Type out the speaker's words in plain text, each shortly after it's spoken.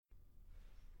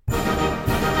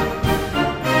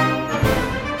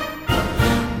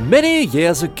Many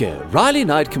years ago, Riley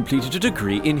Knight completed a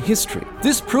degree in history.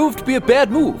 This proved to be a bad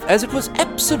move, as it was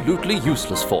absolutely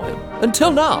useless for him.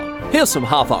 Until now. Here's some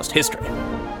half-assed history.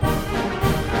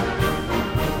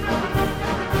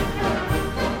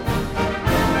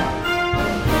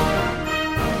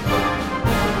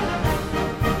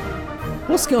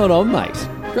 What's going on,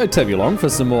 mate? Great to have you along for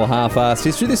some more half-assed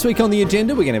history. This week on the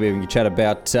agenda, we're going to be having a chat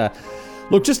about,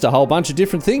 just a whole bunch of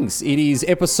different things. It is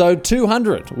episode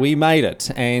 200. We made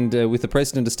it. And with the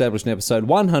precedent established in episode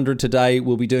 100, today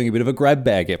we'll be doing a bit of a grab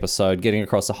bag episode, getting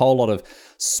across a whole lot of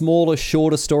smaller,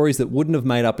 shorter stories that wouldn't have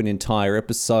made up an entire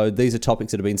episode. These are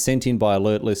topics that have been sent in by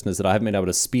alert listeners that I haven't been able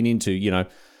to spin into,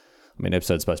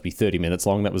 episode's supposed to be 30 minutes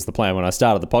long. That was the plan when I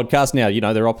started the podcast. Now,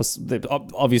 they're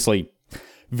obviously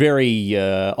very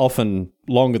often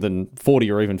longer than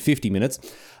 40 or even 50 minutes.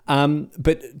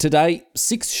 But today,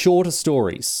 6 shorter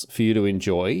stories for you to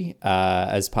enjoy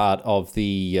as part of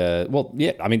the,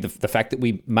 the fact that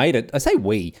we made it. I say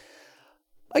we.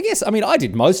 I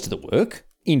did most of the work,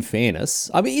 in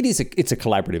fairness. It's a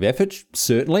collaborative effort,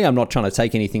 certainly. I'm not trying to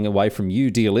take anything away from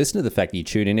you, dear listener. The fact that you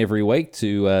tune in every week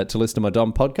to listen to my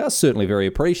Dom podcast, certainly very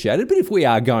appreciated. But if we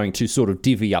are going to sort of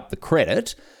divvy up the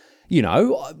credit,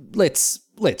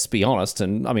 let's be honest,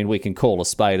 and we can call a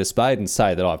spade and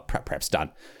say that I've perhaps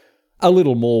done a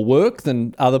little more work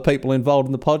than other people involved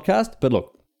in the podcast. But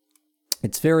look,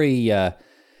 it's very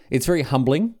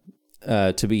humbling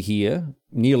to be here,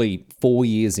 nearly 4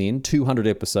 years in, 200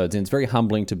 episodes in. It's very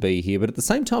humbling to be here, but at the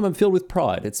same time, I'm filled with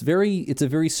pride. It's a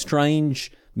very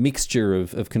strange mixture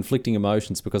of conflicting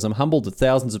emotions, because I'm humbled that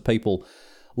thousands of people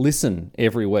listen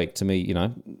every week to me,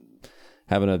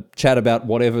 having a chat about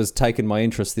whatever's taken my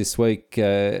interest this week.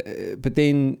 But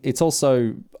then it's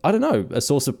also, a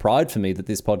source of pride for me that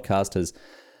this podcast has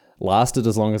lasted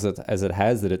as long as it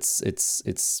has, that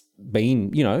it's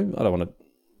been, I don't want to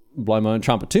blow my own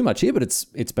trumpet too much here, but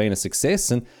it's been a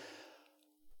success. And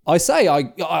I say,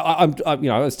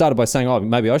 I started by saying,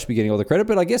 maybe I should be getting all the credit,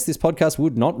 but I guess this podcast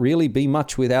would not really be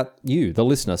much without you, the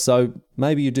listener. So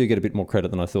maybe you do get a bit more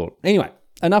credit than I thought. Anyway,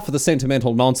 enough of the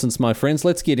sentimental nonsense, my friends.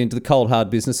 Let's get into the cold,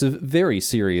 hard business of very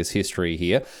serious history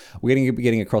here. We're going to be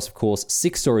getting across, of course,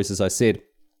 6 stories, as I said.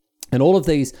 And all of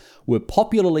these were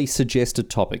popularly suggested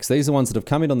topics. These are ones that have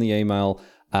come in on the email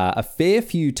a fair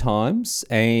few times.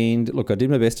 And look, I did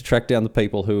my best to track down the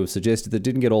people who have suggested that.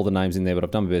 Didn't get all the names in there, but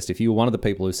I've done my best. If you were one of the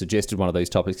people who suggested one of these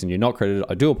topics and you're not credited,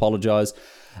 I do apologise.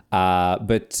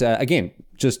 But again,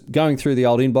 just going through the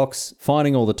old inbox,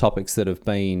 finding all the topics that have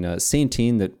been sent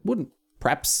in that wouldn't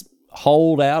perhaps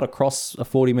hold out across a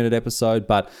 40-minute episode,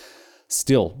 but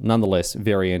still, nonetheless,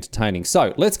 very entertaining.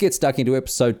 So let's get stuck into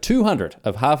episode 200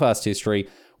 of Half-Assed History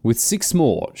with 6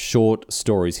 more short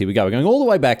stories. Here we go. We're going all the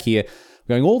way back here.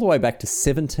 We're going all the way back to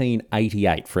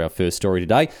 1788 for our first story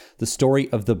today, the story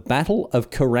of the Battle of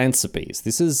Caransapes.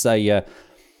 This is a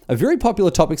very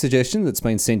popular topic suggestion that's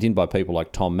been sent in by people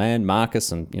like Tom Mann,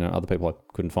 Marcus, and other people I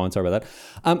couldn't find. Sorry about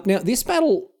that. Now, this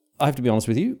battle, I have to be honest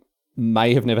with you,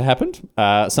 may have never happened.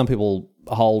 Some people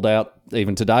hold out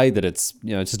even today that it's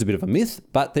it's just a bit of a myth,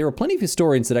 but there are plenty of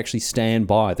historians that actually stand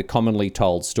by the commonly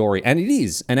told story, and it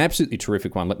is an absolutely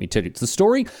terrific one, let me tell you. It's the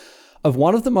story of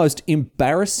one of the most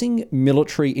embarrassing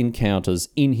military encounters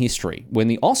in history, when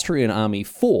the Austrian army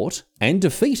fought and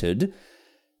defeated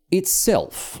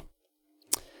itself.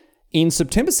 In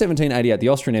September 1788, the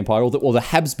Austrian Empire, or the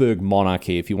Habsburg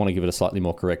monarchy, if you want to give it a slightly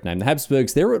more correct name, the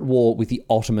Habsburgs, they're at war with the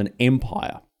Ottoman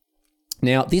Empire.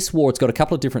 Now, this war, it's got a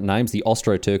couple of different names, the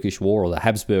Austro-Turkish War or the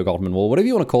Habsburg-Ottoman War, whatever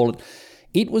you want to call it.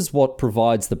 It was what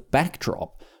provides the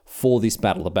backdrop for this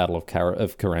battle, the Battle of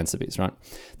Caransapes, right?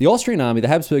 The Austrian army, the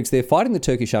Habsburgs, they're fighting the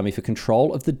Turkish army for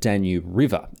control of the Danube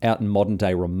River out in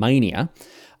modern-day Romania.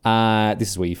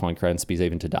 This is where you find Caransapes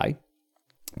even today.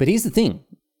 But here's the thing.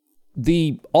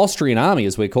 The Austrian army,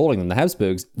 as we're calling them, the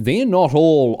Habsburgs, they're not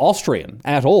all Austrian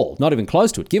at all, not even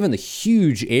close to it, given the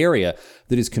huge area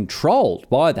that is controlled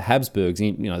by the Habsburgs,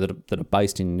 that are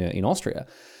based in Austria.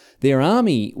 Their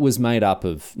army was made up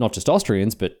of not just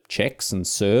Austrians, but Czechs and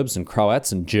Serbs and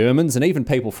Croats and Germans, and even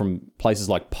people from places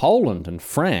like Poland and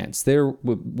France. There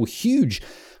were huge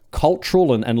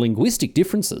cultural and linguistic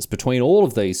differences between all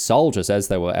of these soldiers as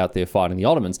they were out there fighting the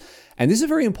Ottomans. And this is a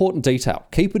very important detail.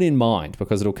 Keep it in mind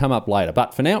because it'll come up later.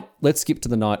 But for now, let's skip to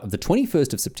the night of the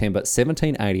 21st of September,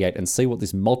 1788, and see what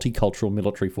this multicultural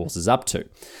military force is up to.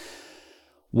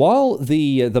 While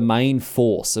the main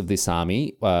force of this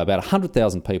army, about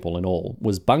 100,000 people in all,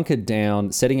 was bunkered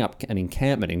down, setting up an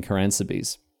encampment in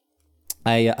Caransapes,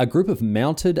 A group of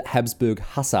mounted Habsburg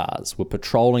hussars were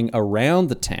patrolling around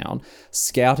the town,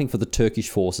 scouting for the Turkish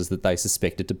forces that they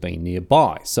suspected to be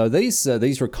nearby. So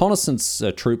these reconnaissance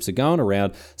troops are going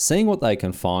around, seeing what they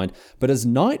can find. But as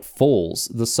night falls,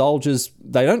 the soldiers,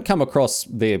 they don't come across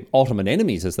their Ottoman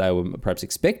enemies as they were perhaps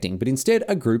expecting, but instead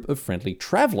a group of friendly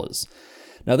travellers.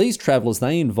 Now, these travellers,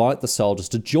 they invite the soldiers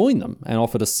to join them and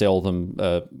offer to sell them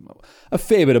a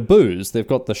fair bit of booze. They've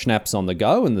got the schnapps on the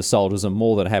go, and the soldiers are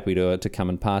more than happy to come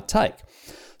and partake.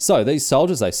 So these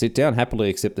soldiers, they sit down, happily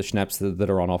accept the schnapps that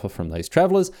are on offer from these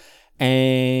travellers,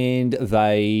 and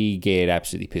they get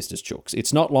absolutely pissed as chooks.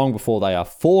 It's not long before they are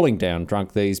falling down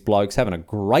drunk, these blokes, having a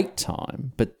great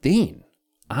time. But then,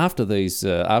 after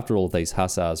all these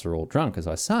hussars are all drunk, as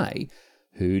I say,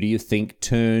 who do you think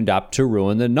turned up to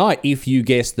ruin the night? If you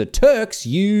guessed the Turks,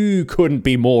 you couldn't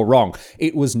be more wrong.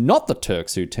 It was not the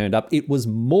Turks who turned up. It was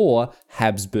more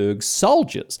Habsburg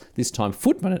soldiers. This time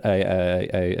footmen,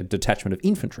 a detachment of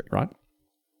infantry, right?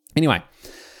 Anyway,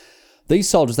 these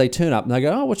soldiers, they turn up and they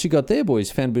go, "Oh, what you got there,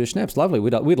 boys? Found a bit of schnapps. Lovely.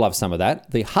 We'd love some of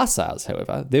that." The hussars,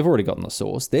 however, they've already gotten the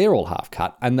sauce. They're all half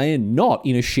cut and they are not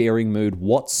in a sharing mood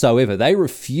whatsoever. They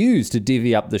refuse to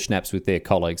divvy up the schnapps with their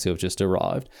colleagues who have just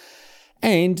arrived.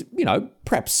 And,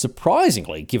 perhaps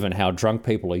surprisingly, given how drunk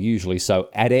people are usually so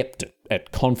adept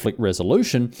at conflict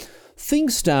resolution,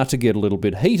 things start to get a little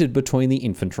bit heated between the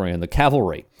infantry and the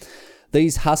cavalry.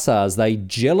 These hussars, they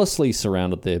jealously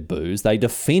surrounded their booze. They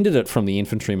defended it from the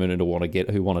infantrymen who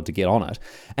wanted to get on it.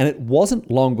 And it wasn't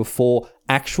long before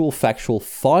actual factual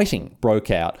fighting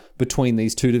broke out between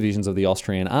these two divisions of the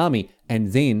Austrian army.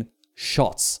 And then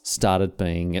shots started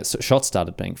being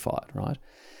fired, right?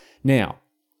 Now,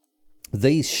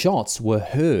 these shots were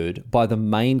heard by the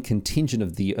main contingent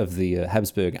of the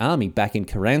Habsburg army back in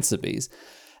Karansebes,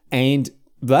 and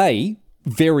they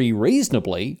very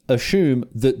reasonably assume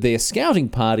that their scouting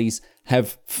parties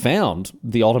have found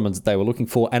the Ottomans that they were looking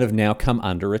for and have now come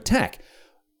under attack.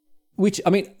 Which, I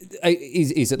mean,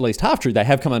 is at least half true. They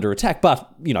have come under attack,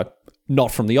 but,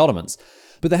 not from the Ottomans.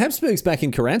 But the Habsburgs back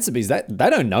in Karansebes, they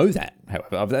don't know that,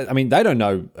 however. I mean, they don't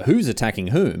know who's attacking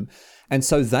whom. And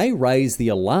so they raise the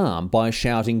alarm by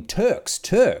shouting, "Turks,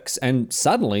 Turks!" And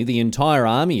suddenly the entire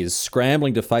army is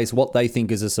scrambling to face what they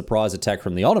think is a surprise attack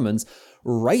from the Ottomans,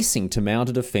 racing to mount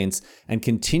a defence and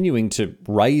continuing to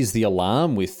raise the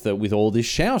alarm with all this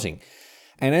shouting.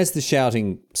 And as the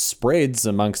shouting spreads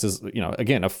amongst,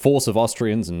 again, a force of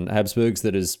Austrians and Habsburgs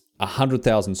that is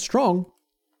 100,000 strong,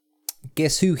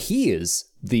 guess who hears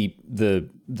the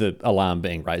alarm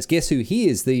being raised? Guess who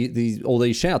hears all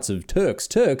these shouts of "Turks,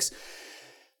 Turks"?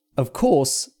 Of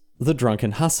course, the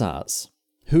drunken hussars,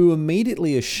 who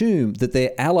immediately assume that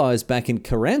their allies back in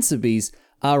Karansebes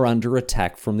are under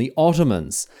attack from the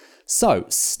Ottomans. So,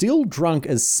 still drunk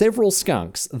as several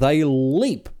skunks, they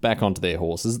leap back onto their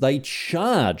horses, they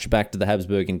charge back to the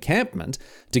Habsburg encampment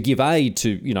to give aid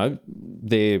to,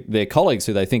 their colleagues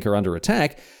who they think are under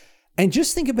attack. And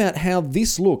just think about how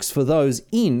this looks for those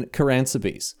in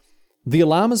Karansebes. The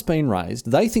alarm has been raised.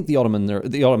 They think the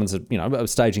Ottomans are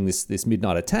staging this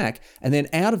midnight attack, and then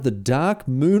out of the dark,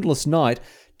 moonless night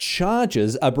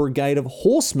charges a brigade of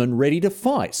horsemen ready to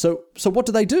fight. So what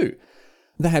do?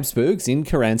 The Habsburgs in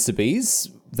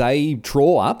Karansebes, they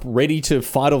draw up, ready to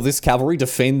fight all this cavalry,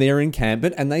 defend their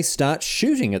encampment, and they start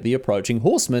shooting at the approaching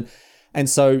horsemen. And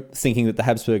so, thinking that the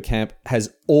Habsburg camp has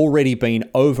already been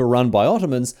overrun by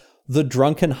Ottomans, the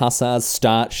drunken hussars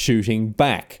start shooting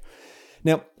back.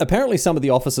 Now, apparently some of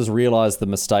the officers realised the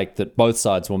mistake that both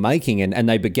sides were making, and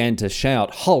they began to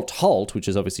shout, "Halt, halt," which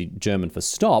is obviously German for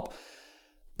stop.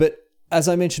 But as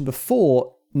I mentioned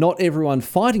before, not everyone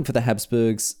fighting for the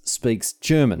Habsburgs speaks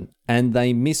German, and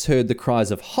they misheard the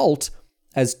cries of "halt"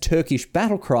 as Turkish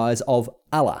battle cries of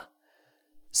 "Allah."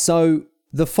 So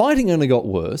the fighting only got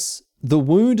worse. The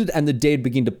wounded and the dead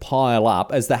begin to pile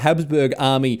up as the Habsburg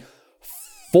army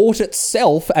fought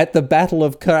itself at the Battle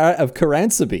of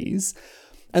Karansebes,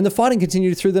 and the fighting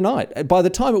continued through the night. By the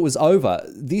time it was over,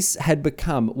 this had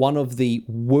become one of the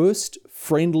worst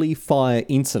friendly fire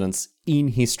incidents in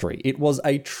history. It was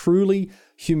a truly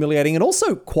humiliating and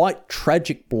also quite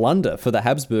tragic blunder for the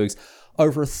Habsburgs.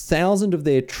 Over 1,000 of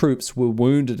their troops were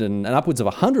wounded and upwards of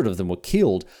 100 of them were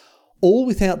killed, all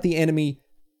without the enemy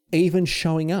even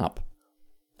showing up.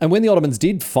 And when the Ottomans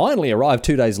did finally arrive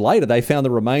 2 days later, they found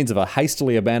the remains of a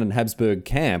hastily abandoned Habsburg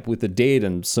camp with the dead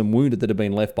and some wounded that had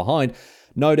been left behind.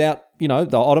 No doubt, the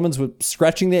Ottomans were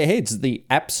scratching their heads at the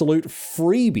absolute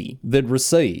freebie they'd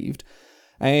received.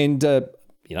 And,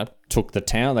 took the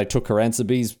town. They took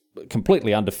Karansebes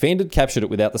completely undefended, captured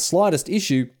it without the slightest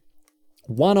issue.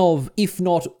 One of, if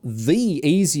not the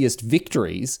easiest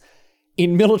victories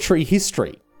in military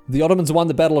history. The Ottomans won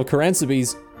the Battle of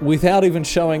Karansabes without even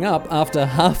showing up after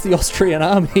half the Austrian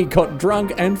army got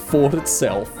drunk and fought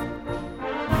itself.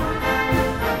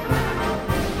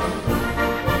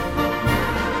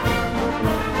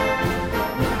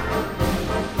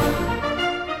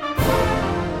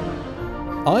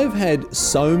 I've had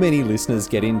so many listeners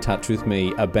get in touch with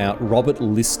me about Robert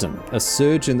Liston, a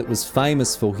surgeon that was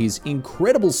famous for his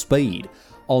incredible speed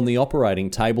on the operating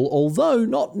table, although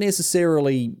not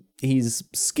necessarily his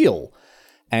skill,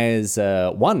 as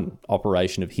one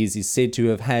operation of his is said to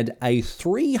have had a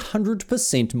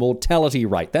 300% mortality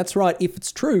rate. That's right, if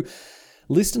it's true.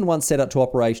 Liston once set out to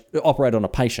operate on a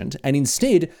patient and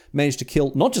instead managed to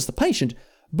kill not just the patient,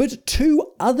 but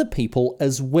 2 other people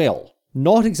as well.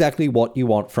 Not exactly what you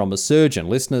want from a surgeon.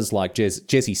 Listeners like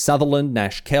Jesse Sutherland,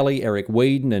 Nash Kelly, Eric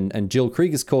Whedon, and Jill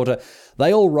Kriegerskorter,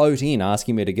 they all wrote in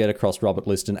asking me to get across Robert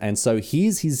Liston, and so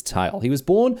here's his tale. He was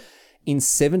born in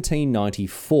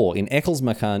 1794 in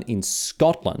Ecclesmachan in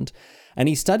Scotland, and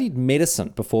he studied medicine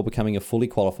before becoming a fully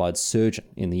qualified surgeon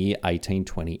in the year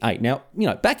 1828. Now,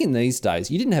 back in these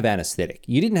days, you didn't have anaesthetic.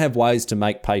 You didn't have ways to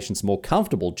make patients more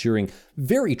comfortable during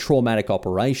very traumatic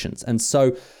operations, and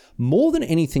so more than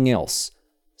anything else,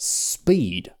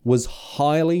 speed was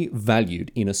highly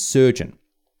valued in a surgeon.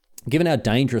 Given how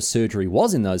dangerous surgery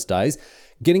was in those days,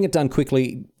 getting it done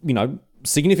quickly,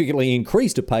 significantly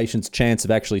increased a patient's chance of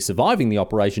actually surviving the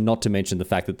operation, not to mention the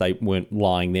fact that they weren't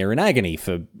lying there in agony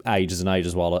for ages and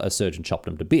ages while a surgeon chopped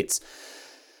them to bits.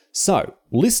 So,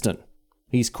 Liston,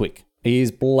 he's quick. He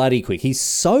is bloody quick. He's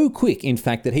so quick, in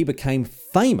fact, that he became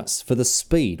famous for the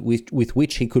speed with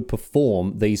which he could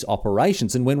perform these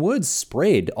operations. And when word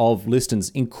spread of Liston's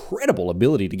incredible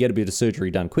ability to get a bit of surgery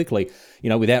done quickly,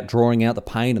 without drawing out the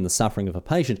pain and the suffering of a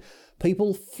patient,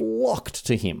 people flocked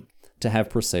to him to have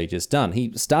procedures done.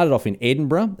 He started off in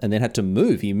Edinburgh and then had to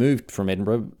move. He moved from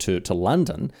Edinburgh to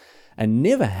London and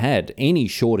never had any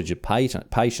shortage of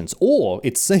patients or,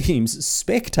 it seems,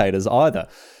 spectators either.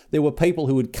 There were people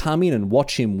who would come in and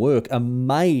watch him work,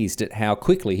 amazed at how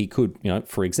quickly he could,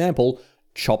 for example,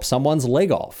 chop someone's leg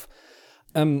off.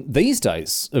 These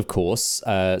days, of course,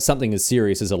 something as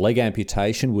serious as a leg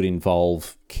amputation would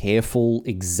involve careful,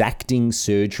 exacting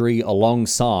surgery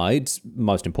alongside,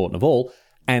 most important of all,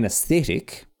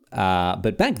 anaesthetic.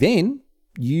 But back then,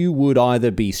 you would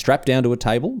either be strapped down to a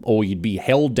table or you'd be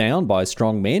held down by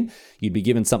strong men. You'd be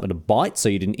given something to bite so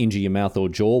you didn't injure your mouth or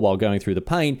jaw while going through the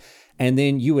pain. And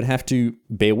then you would have to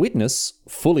bear witness,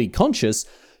 fully conscious,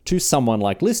 to someone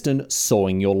like Liston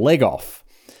sawing your leg off.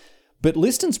 But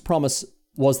Liston's promise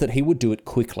was that he would do it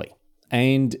quickly.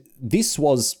 And this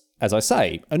was, as I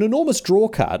say, an enormous draw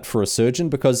card for a surgeon,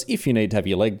 because if you need to have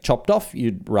your leg chopped off,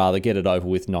 you'd rather get it over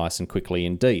with nice and quickly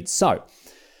indeed. So,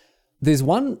 there's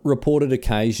one reported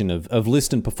occasion of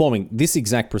Liston performing this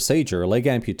exact procedure, a leg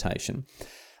amputation,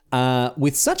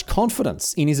 with such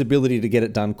confidence in his ability to get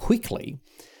it done quickly,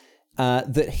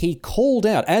 that he called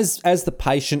out, as the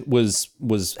patient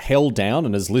was held down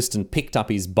and as Liston picked up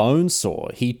his bone saw,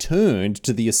 he turned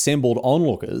to the assembled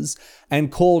onlookers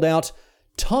and called out,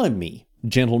 "Time me,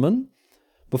 gentlemen,"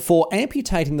 before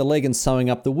amputating the leg and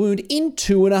sewing up the wound in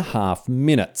 2.5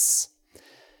 minutes.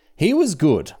 He was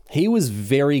good. He was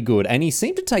very good. And he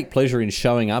seemed to take pleasure in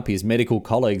showing up his medical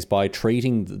colleagues by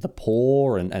treating the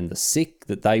poor and the sick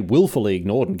that they willfully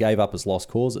ignored and gave up as lost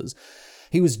causes.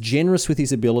 He was generous with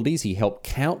his abilities. He helped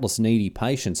countless needy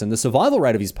patients, and the survival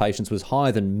rate of his patients was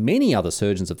higher than many other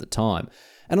surgeons of the time.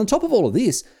 And on top of all of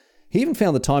this, he even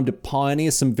found the time to pioneer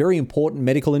some very important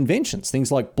medical inventions,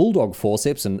 things like bulldog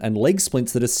forceps and leg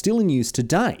splints that are still in use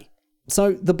today.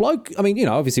 So the bloke,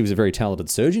 obviously he was a very talented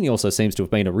surgeon. He also seems to have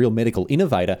been a real medical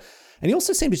innovator. And he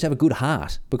also seemed to have a good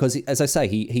heart because, as I say,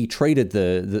 he treated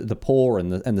the poor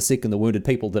and the sick and the wounded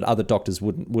people that other doctors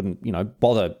wouldn't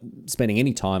bother spending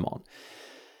any time on.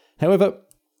 However,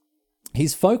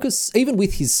 his focus, even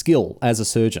with his skill as a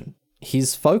surgeon,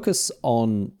 his focus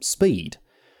on speed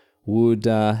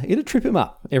it'd trip him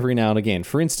up every now and again.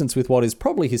 For instance, with what is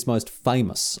probably his most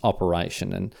famous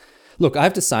operation. And look, I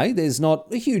have to say, there's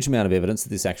not a huge amount of evidence that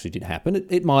this actually did happen.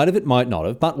 It might have, it might not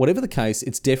have, but whatever the case,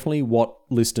 it's definitely what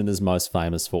Liston is most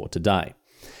famous for today.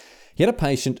 He had a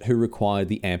patient who required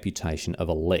the amputation of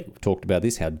a leg. We've talked about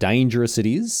this, how dangerous it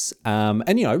is.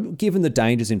 Given the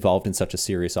dangers involved in such a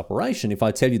serious operation, if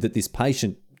I tell you that this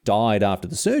patient died after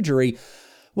the surgery,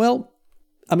 well,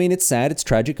 it's sad, it's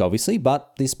tragic, obviously,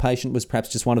 but this patient was perhaps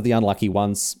just one of the unlucky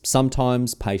ones.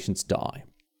 Sometimes patients die.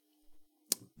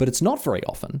 But it's not very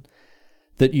often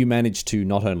that you manage to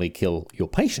not only kill your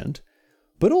patient,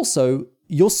 but also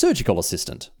your surgical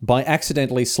assistant by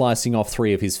accidentally slicing off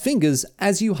 3 of his fingers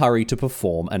as you hurry to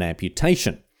perform an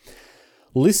amputation.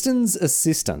 Liston's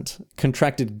assistant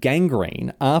contracted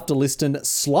gangrene after Liston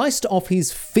sliced off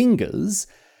his fingers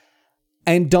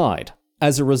and died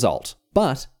as a result.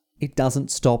 But it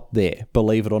doesn't stop there,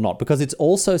 believe it or not, because it's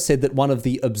also said that one of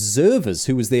the observers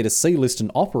who was there to see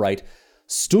Liston operate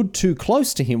stood too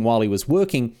close to him while he was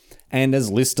working, and as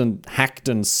Liston hacked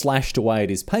and slashed away at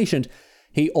his patient,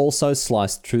 he also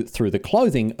sliced through the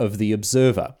clothing of the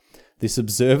observer. This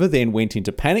observer then went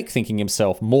into panic, thinking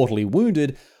himself mortally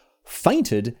wounded,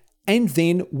 fainted, and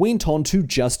then went on to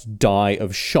just die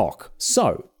of shock.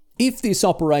 So, if this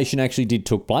operation actually did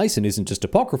took place and isn't just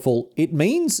apocryphal, it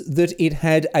means that it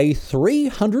had a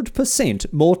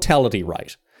 300% mortality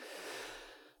rate.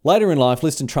 Later in life,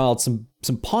 Liston trialled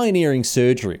some pioneering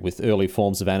surgery with early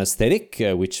forms of anaesthetic,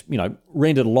 which,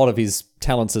 rendered a lot of his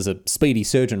talents as a speedy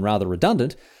surgeon rather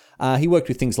redundant. He worked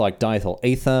with things like diethyl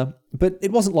ether, but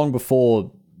it wasn't long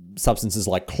before substances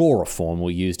like chloroform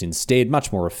were used instead,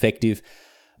 much more effective,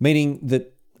 meaning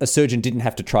that a surgeon didn't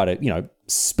have to try to,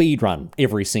 speed run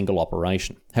every single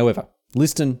operation. However,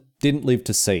 Liston didn't live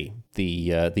to see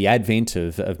the advent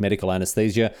of medical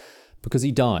anaesthesia because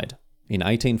he died in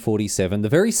 1847, the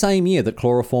very same year that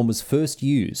chloroform was first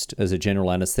used as a general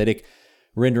anaesthetic,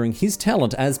 rendering his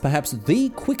talent as perhaps the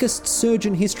quickest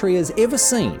surgeon history has ever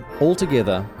seen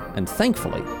altogether and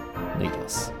thankfully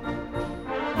needless.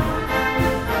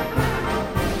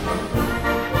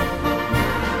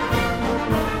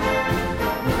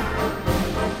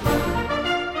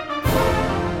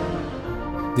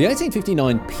 The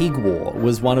 1859 Pig War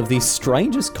was one of the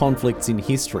strangest conflicts in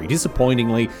history.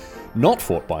 Disappointingly, not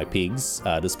fought by pigs,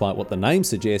 despite what the name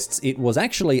suggests. It was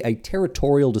actually a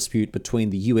territorial dispute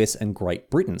between the US and Great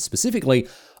Britain, specifically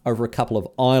over a couple of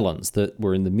islands that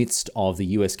were in the midst of the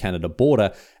US-Canada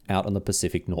border out on the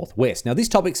Pacific Northwest. Now, this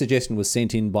topic suggestion was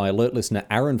sent in by alert listener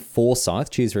Aaron Forsyth.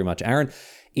 Cheers very much, Aaron.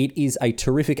 It is a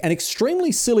terrific and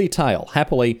extremely silly tale.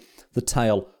 Happily, the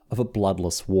tale of a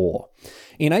bloodless war.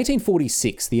 In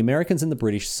 1846, the Americans and the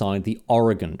British signed the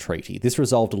Oregon Treaty. This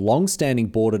resolved a long-standing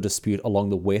border dispute along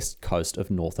the west coast of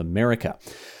North America.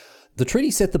 The treaty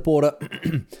set the border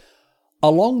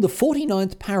along the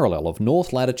 49th parallel of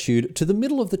north latitude to the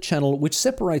middle of the channel which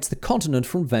separates the continent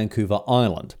from Vancouver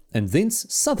Island, and thence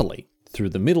southerly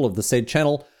through the middle of the said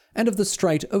channel and of the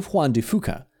Strait of Juan de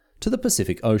Fuca to the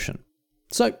Pacific Ocean.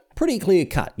 So, pretty clear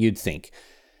cut, you'd think.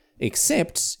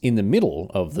 Except in the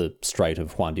middle of the Strait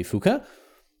of Juan de Fuca,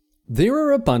 there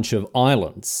are a bunch of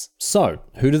islands. So,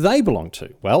 who do they belong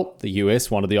to? Well, the US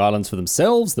wanted the islands for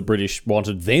themselves, the British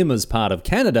wanted them as part of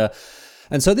Canada,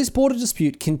 and so this border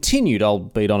dispute continued,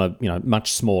 albeit on a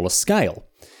much smaller scale.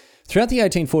 Throughout the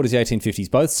 1840s and 1850s,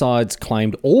 both sides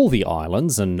claimed all the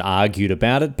islands and argued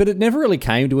about it, but it never really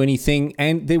came to anything,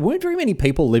 and there weren't very many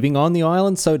people living on the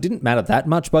islands, so it didn't matter that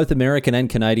much. Both American and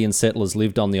Canadian settlers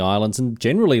lived on the islands and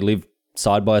generally lived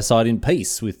side by side in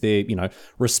peace, with their,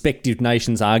 respective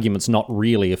nations' arguments not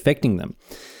really affecting them.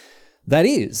 That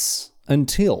is,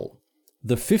 until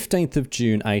the 15th of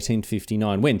June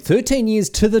 1859, when 13 years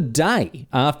to the day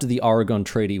after the Oregon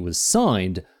Treaty was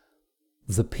signed,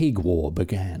 the Pig War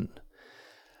began.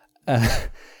 The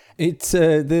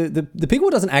Pig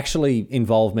War doesn't actually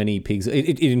involve many pigs.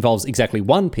 It involves exactly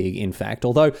one pig, in fact,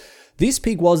 although this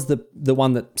pig was the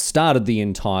one that started the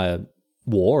entire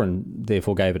war and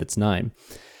therefore gave it its name.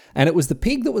 And it was the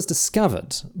pig that was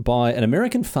discovered by an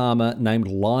American farmer named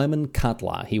Lyman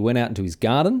Cutler. He went out into his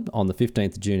garden on the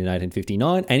 15th of June in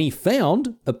 1859 and he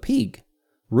found a pig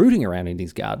rooting around in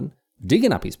his garden,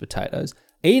 digging up his potatoes,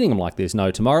 eating them like there's no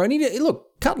tomorrow. And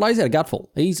look, Cutler's had a gutful.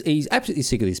 He's absolutely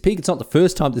sick of this pig. It's not the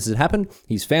first time this has happened.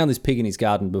 He's found this pig in his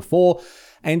garden before,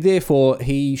 and therefore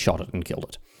he shot it and killed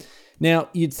it. Now,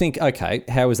 you'd think, okay,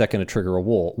 how is that going to trigger a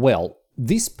war? Well,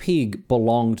 this pig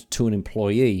belonged to an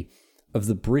employee of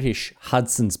the British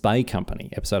Hudson's Bay Company,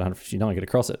 episode 159, get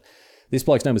across it. This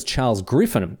bloke's name was Charles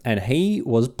Griffin, and he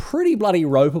was pretty bloody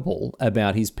ropeable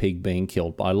about his pig being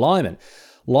killed by Lyman.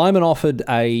 Lyman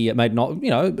made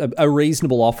a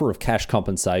reasonable offer of cash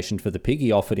compensation for the pig.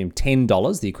 He offered him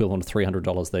 $10, the equivalent of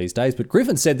 $300 these days, but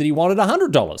Griffin said that he wanted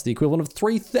 $100, the equivalent of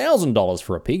 $3,000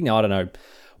 for a pig. Now, I don't know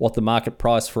what the market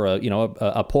price for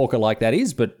a porker like that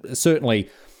is, but certainly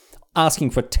asking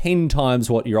for 10 times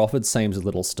what you're offered seems a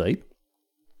little steep.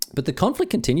 But the conflict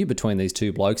continued between these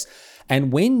two blokes,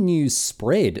 and when news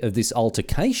spread of this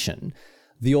altercation,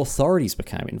 the authorities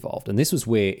became involved. And this was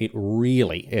where it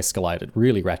really escalated,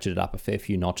 really ratcheted up a fair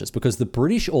few notches, because the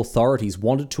British authorities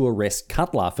wanted to arrest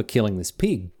Cutler for killing this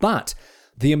pig, but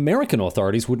the American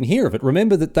authorities wouldn't hear of it.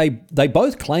 Remember that they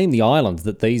both claimed the island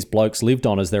that these blokes lived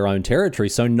on as their own territory,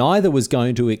 so neither was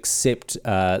going to accept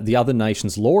the other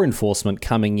nation's law enforcement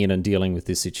coming in and dealing with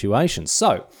this situation.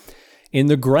 So, In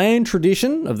the grand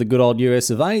tradition of the good old US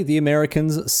of A, the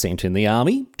Americans sent in the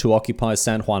army to occupy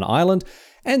San Juan Island,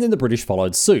 and then the British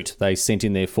followed suit. They sent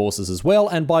in their forces as well,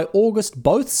 and by August,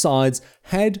 both sides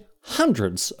had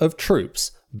hundreds of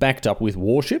troops backed up with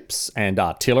warships and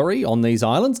artillery on these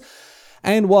islands.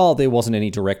 And while there wasn't any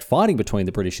direct fighting between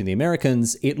the British and the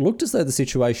Americans, it looked as though the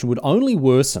situation would only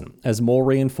worsen as more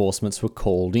reinforcements were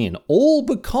called in, all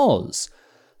because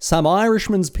some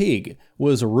Irishman's pig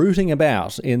was rooting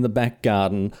about in the back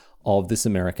garden of this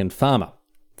American farmer.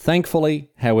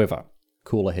 Thankfully, however,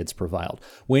 cooler heads prevailed.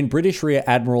 When British Rear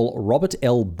Admiral Robert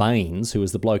L. Baines, who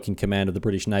was the bloke in command of the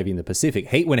British Navy in the Pacific,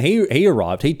 when he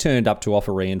arrived, he turned up to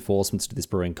offer reinforcements to this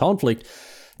brewing conflict.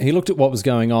 He looked at what was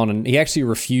going on and he actually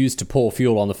refused to pour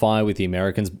fuel on the fire with the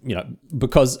Americans,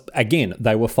 because, again,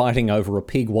 they were fighting over a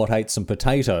pig what ate some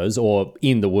potatoes, or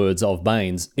in the words of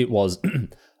Baines, it was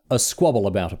a squabble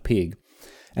about a pig.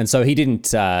 And so he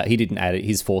didn't add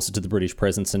his forces to the British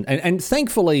presence. And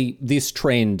thankfully, this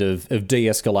trend of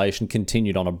de-escalation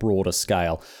continued on a broader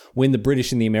scale. When the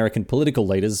British and the American political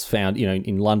leaders found,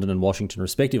 in London and Washington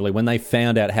respectively, when they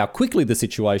found out how quickly the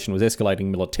situation was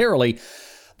escalating militarily,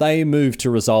 they moved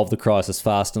to resolve the crisis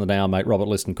faster than our mate Robert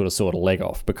Liston could have sawed a leg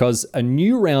off, because a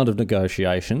new round of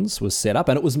negotiations was set up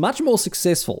and it was much more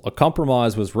successful. A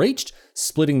compromise was reached,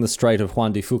 splitting the Strait of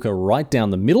Juan de Fuca right down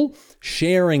the middle,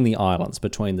 sharing the islands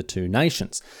between the two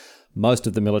nations. Most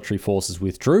of the military forces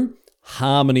withdrew.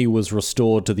 Harmony was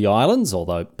restored to the islands,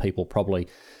 although people probably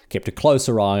kept a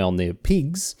closer eye on their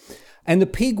pigs. And the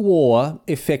pig war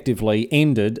effectively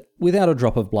ended without a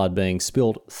drop of blood being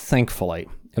spilled, thankfully.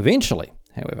 Eventually,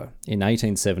 however, in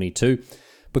 1872,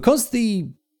 because the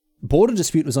border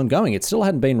dispute was ongoing, it still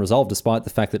hadn't been resolved, despite the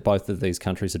fact that both of these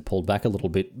countries had pulled back a little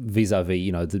bit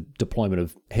vis-a-vis, the deployment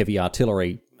of heavy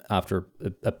artillery after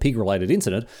a pig-related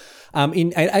incident. In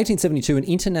 1872, an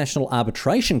international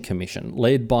arbitration commission,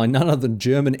 led by none other than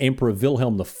German Emperor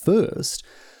Wilhelm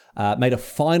I, made a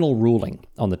final ruling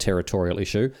on the territorial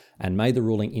issue and made the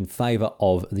ruling in favour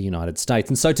of the United States.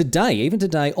 And so today, even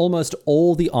today, almost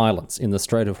all the islands in the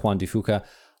Strait of Juan de Fuca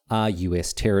are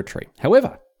US territory.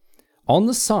 However, on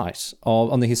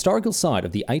the historical site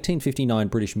of the 1859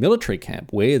 British military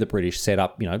camp, where the British set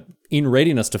up, in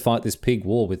readiness to fight this pig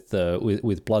war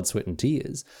with blood, sweat and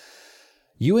tears,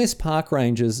 US park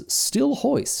rangers still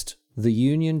hoist the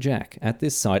Union Jack at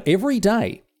this site every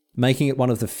day, making it one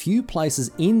of the few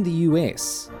places in the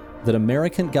US that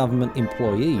American government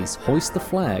employees hoist the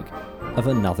flag of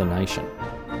another nation.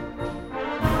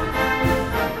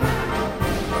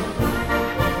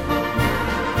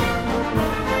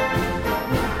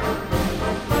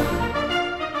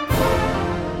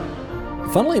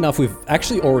 Funnily enough, we've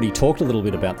actually already talked a little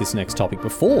bit about this next topic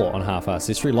before on Half-Assed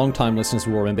History. Long-time listeners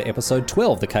will remember episode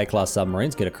 12, the K-Class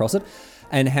submarines, get across it,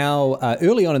 and how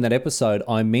early on in that episode,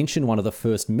 I mentioned one of the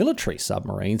first military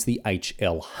submarines, the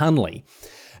H.L. Hunley.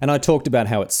 And I talked about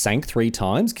how it sank 3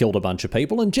 times, killed a bunch of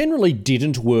people, and generally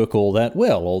didn't work all that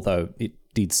well, although it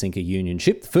did sink a Union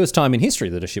ship, the first time in history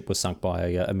that a ship was sunk by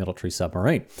a military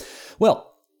submarine. Well,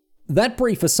 that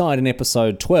brief aside in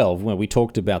episode 12, where we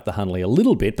talked about the Hunley a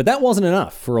little bit, but that wasn't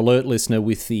enough for alert listener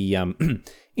with the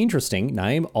interesting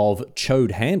name of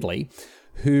Chode Handley,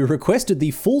 who requested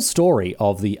the full story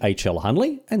of the H.L.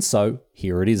 Hunley, and so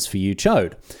here it is for you,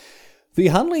 Chode. The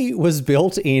Hunley was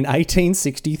built in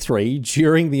 1863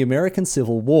 during the American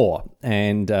Civil War,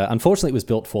 and unfortunately it was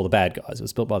built for the bad guys. It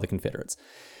was built by the Confederates.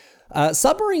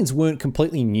 Submarines weren't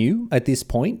completely new at this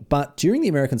point, but during the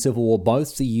American Civil War,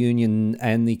 both the Union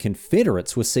and the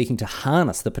Confederates were seeking to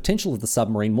harness the potential of the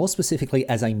submarine more specifically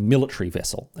as a military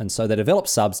vessel, and so they developed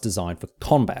subs designed for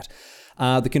combat.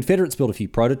 The Confederates built a few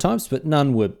prototypes, but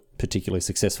none were particularly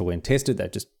successful when tested. They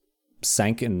just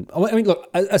sank. And I mean, look,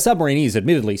 a submarine is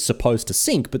admittedly supposed to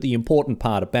sink, but the important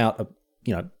part about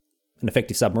an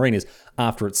effective submarine is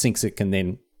after it sinks, it can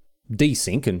then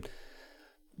desink, and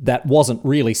that wasn't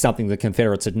really something the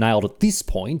Confederates had nailed at this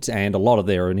point, and a lot of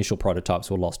their initial prototypes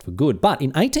were lost for good. But in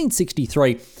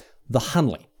 1863, the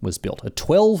Hunley was built, a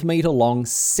 12-metre long,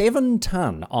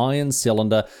 7-ton iron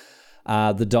cylinder,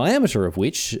 the diameter of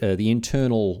which, the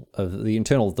internal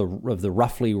of the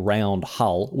roughly round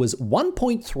hull, was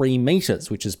 1.3 metres,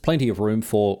 which is plenty of room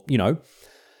for, an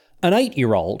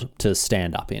 8-year-old to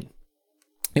stand up in.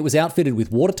 It was outfitted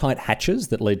with watertight hatches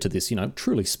that led to this,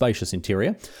 truly spacious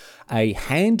interior, a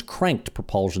hand-cranked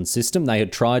propulsion system. They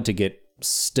had tried to get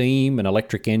steam and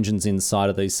electric engines inside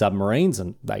of these submarines,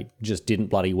 and they just didn't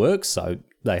bloody work, so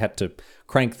they had to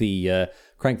crank the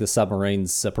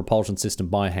submarine's propulsion system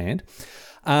by hand.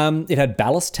 It had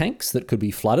ballast tanks that could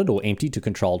be flooded or emptied to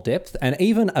control depth, and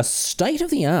even a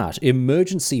state-of-the-art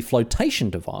emergency flotation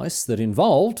device that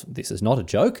involved, this is not a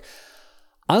joke,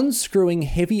 unscrewing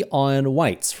heavy iron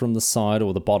weights from the side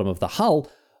or the bottom of the hull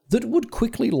that would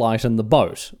quickly lighten the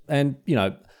boat. And, you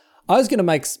know, I was going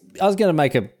to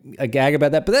make a gag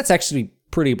about that, but that's actually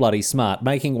pretty bloody smart,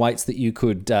 making weights that you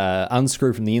could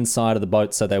unscrew from the inside of the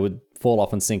boat so they would fall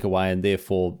off and sink away and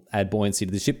therefore add buoyancy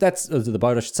to the ship. That's to the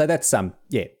boat, I should say.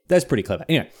 That's pretty clever.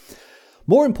 Anyway,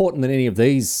 more important than any of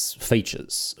these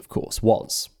features, of course,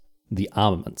 was the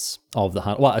armaments of the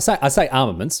hunt. Well, I say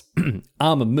armaments,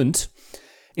 armament.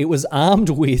 It was armed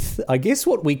with, I guess,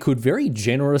 what we could very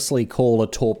generously call a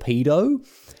torpedo.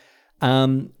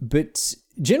 But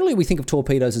generally we think of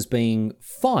torpedoes as being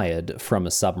fired from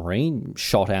a submarine,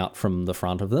 shot out from the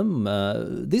front of them.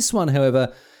 This one,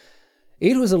 however,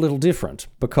 it was a little different,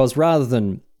 because rather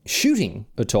than shooting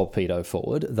a torpedo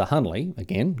forward, the Hunley,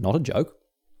 again, not a joke,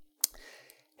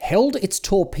 held its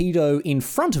torpedo in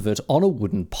front of it on a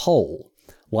wooden pole,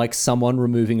 like someone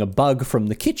removing a bug from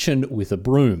the kitchen with a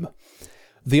broom.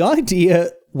 The idea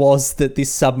was that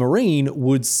this submarine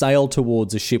would sail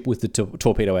towards a ship with the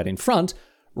torpedo out in front,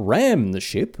 ram the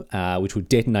ship, which would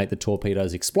detonate the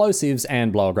torpedo's explosives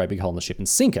and blow a great big hole in the ship and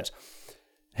sink it.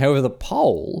 However, the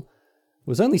pole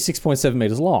was only 6.7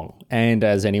 metres long, and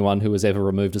as anyone who has ever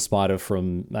removed a spider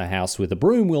from a house with a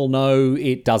broom will know,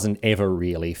 it doesn't ever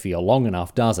really feel long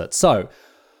enough, does it? So,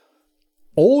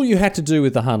 all you had to do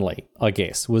with the Hunley, I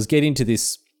guess, was get into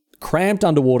this cramped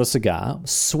underwater cigar,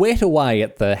 sweat away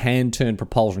at the hand-turned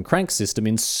propulsion crank system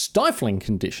in stifling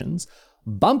conditions,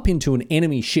 bump into an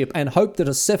enemy ship, and hope that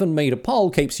a 7-metre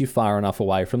pole keeps you far enough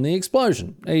away from the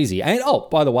explosion. Easy. And, oh,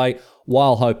 by the way,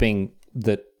 while hoping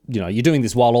that, you know, you're doing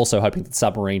this while also hoping that the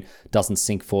submarine doesn't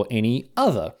sink for any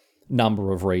other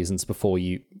number of reasons before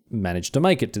you manage to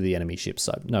make it to the enemy ship,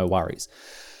 so no worries.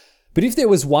 But if there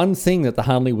was one thing that the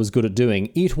Hunley was good at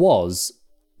doing, it was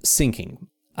sinking.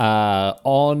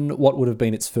 On what would have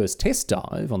been its first test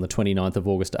dive on the 29th of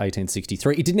August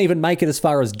 1863. It didn't even make it as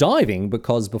far as diving,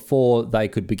 because before they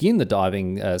could begin the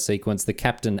diving sequence, the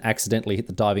captain accidentally hit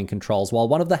the diving controls while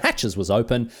one of the hatches was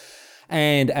open.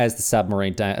 And as the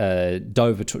submarine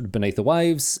dove beneath the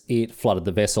waves, it flooded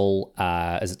the vessel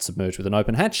as it submerged with an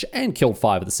open hatch and killed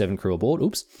 5 of the 7 crew aboard.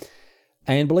 Oops.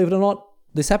 And believe it or not,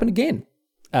 this happened again.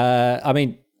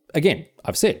 Again,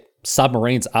 I've said,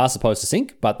 submarines are supposed to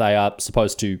sink, but they are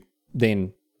supposed to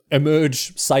then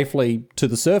emerge safely to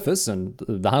the surface, and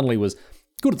the Hunley was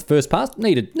good at the first part,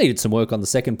 needed some work on the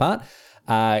second part.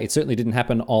 It certainly didn't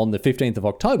happen on the 15th of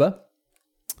October,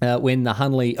 when the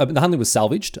Hunley was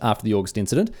salvaged after the August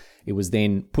incident. It was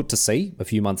then put to sea a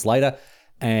few months later,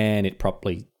 and it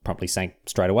promptly sank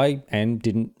straight away and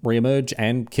didn't re-emerge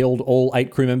and killed all 8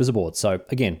 crew members aboard. So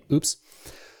again, oops.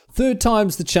 Third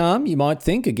time's the charm, you might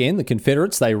think. Again, the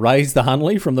Confederates, they raised the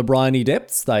Hunley from the briny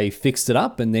depths, they fixed it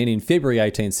up, and then in February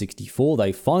 1864,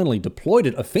 they finally deployed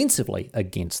it offensively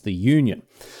against the Union.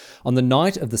 On the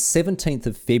night of the 17th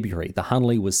of February, the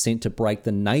Hunley was sent to break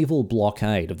the naval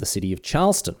blockade of the city of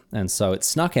Charleston, and so it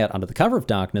snuck out under the cover of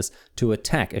darkness to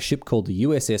attack a ship called the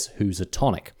USS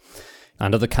Housatonic.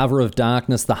 Under the cover of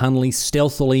darkness, the Hunley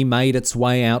stealthily made its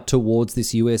way out towards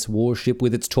this US warship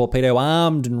with its torpedo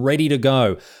armed and ready to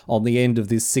go on the end of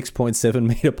this 6.7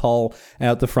 metre pole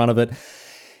out the front of it.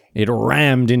 It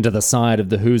rammed into the side of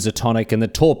the Housatonic, and the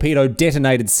torpedo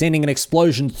detonated, sending an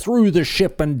explosion through the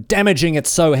ship and damaging it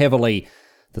so heavily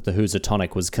that the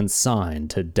Housatonic was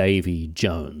consigned to Davy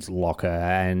Jones' locker.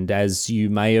 And as you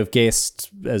may have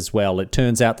guessed as well, it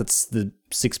turns out that the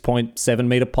 6.7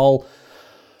 metre pole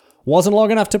wasn't long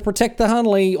enough to protect the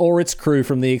Hunley or its crew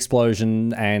from the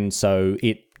explosion, and so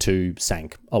it too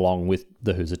sank along with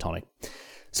the Housatonic.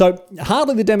 So,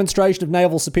 hardly the demonstration of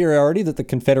naval superiority that the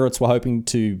Confederates were hoping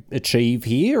to achieve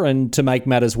here, and to make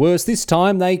matters worse, this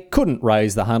time they couldn't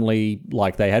raise the Hunley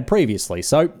like they had previously.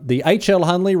 So, the HL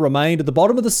Hunley remained at the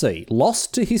bottom of the sea,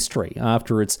 lost to history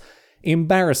after its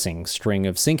embarrassing string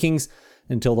of sinkings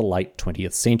until the late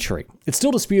 20th century. It's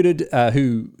still disputed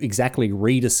who exactly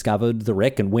rediscovered the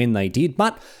wreck and when they did,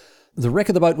 but the wreck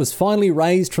of the boat was finally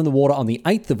raised from the water on the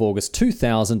 8th of August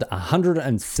 2000,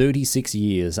 136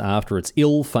 years after its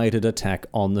ill-fated attack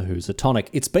on the Housatonic.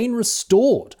 It's been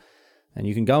restored, and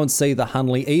you can go and see the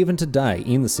Hunley even today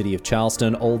in the city of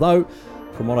Charleston, although,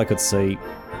 from what I could see,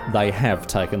 they have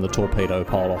taken the torpedo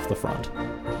pole off the front.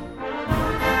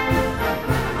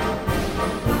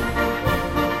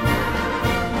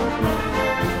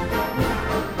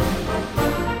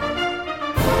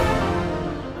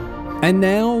 And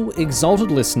now, exalted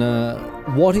listener,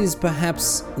 what is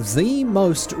perhaps the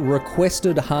most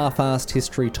requested half-assed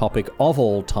history topic of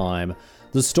all time,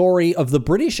 the story of the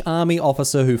British Army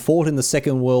officer who fought in the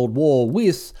Second World War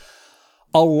with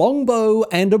a longbow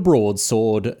and a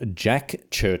broadsword, Jack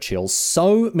Churchill.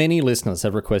 So many listeners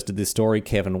have requested this story.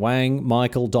 Kevin Wang,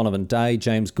 Michael, Donovan Day,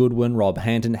 James Goodwin, Rob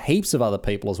Hanton, heaps of other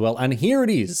people as well. And here it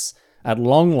is, at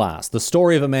long last, the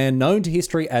story of a man known to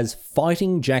history as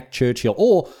Fighting Jack Churchill,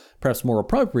 or perhaps more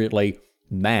appropriately,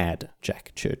 Mad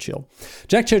Jack Churchill.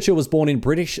 Jack Churchill was born in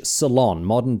British Ceylon,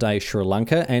 modern-day Sri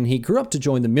Lanka, and he grew up to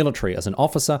join the military as an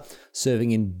officer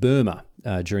serving in Burma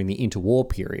during the interwar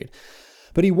period.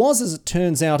 But he was, as it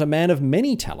turns out, a man of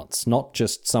many talents, not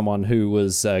just someone who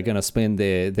was going to spend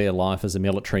their life as a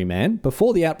military man.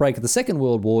 Before the outbreak of the Second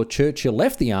World War, Churchill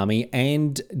left the army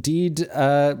and did...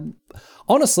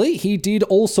 honestly, he did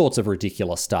all sorts of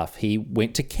ridiculous stuff. He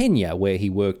went to Kenya, where he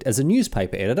worked as a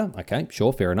newspaper editor. Okay,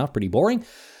 sure, fair enough, pretty boring.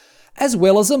 As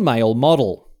well as a male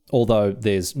model. Although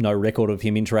there's no record of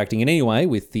him interacting in any way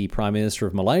with the Prime Minister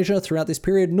of Malaysia throughout this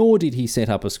period, nor did he set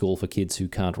up a school for kids who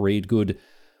can't read good,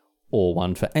 or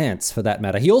one for ants, for that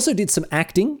matter. He also did some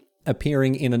acting,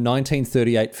 appearing in a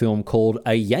 1938 film called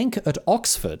A Yank at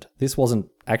Oxford. This wasn't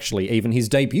actually even his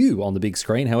debut on the big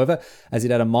screen, however, as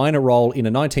it had a minor role in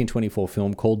a 1924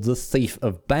 film called The Thief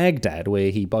of Baghdad,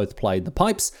 where he both played the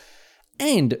pipes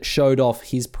and showed off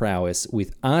his prowess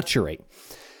with archery.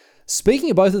 Speaking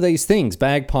of both of these things,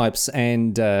 bagpipes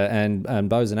and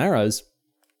bows and arrows,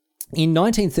 in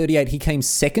 1938, he came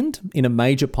second in a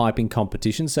major piping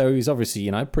competition, so he was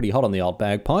obviously, pretty hot on the old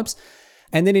bagpipes.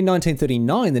 And then in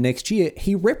 1939, the next year,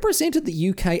 he represented the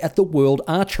UK at the World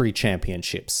Archery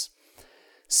Championships.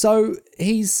 So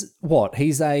he's what?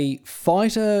 He's a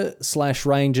fighter /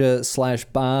 ranger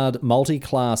 / bard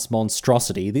multi-class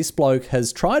monstrosity. This bloke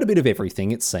has tried a bit of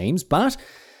everything, it seems, but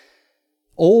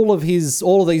all of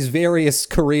these various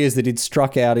careers that he'd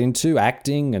struck out into,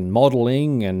 acting and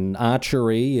modelling and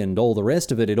archery and all the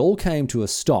rest of it, it all came to a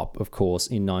stop, of course,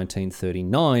 in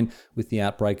 1939 with the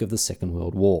outbreak of the Second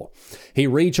World War. He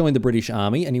rejoined the British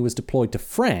Army and he was deployed to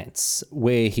France,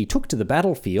 where he took to the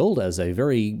battlefield as a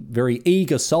very, very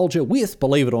eager soldier with,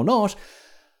 believe it or not,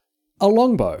 a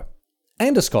longbow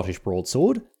and a Scottish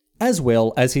broadsword, as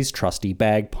well as his trusty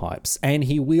bagpipes, and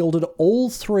he wielded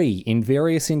all three in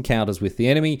various encounters with the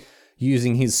enemy,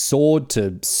 using his sword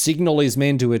to signal his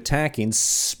men to attack,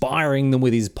 inspiring them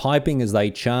with his piping as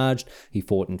they charged. He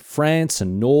fought in France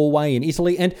and Norway and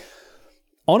Italy, and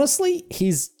honestly,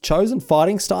 his chosen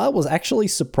fighting style was actually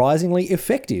surprisingly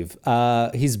effective.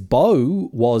 His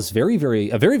bow was a very,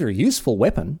 very useful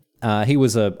weapon. He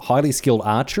was a highly skilled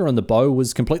archer, and the bow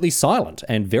was completely silent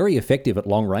and very effective at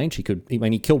long range. He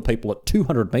killed people at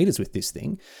 200 meters with this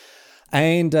thing.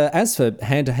 And as for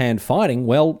hand-to-hand fighting,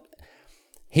 well,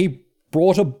 he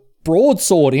brought a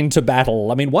broadsword into battle.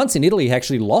 Once in Italy, he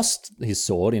actually lost his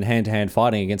sword in hand-to-hand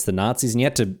fighting against the Nazis, and he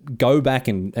had to go back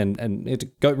and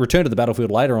return to the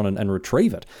battlefield later on and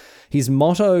retrieve it. His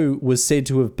motto was said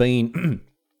to have been,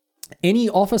 any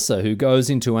officer who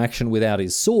goes into action without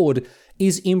his sword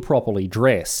is improperly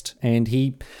dressed, and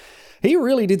he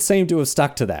really did seem to have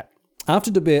stuck to that.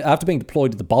 After being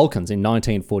deployed to the Balkans in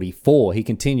 1944, he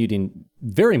continued in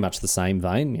very much the same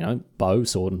vein, bow,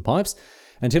 sword, and pipes,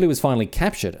 until he was finally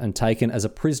captured and taken as a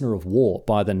prisoner of war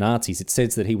by the Nazis. It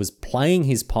says that he was playing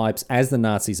his pipes as the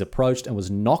Nazis approached and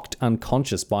was knocked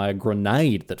unconscious by a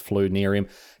grenade that flew near him.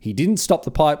 He didn't stop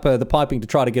the piping to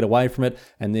try to get away from it,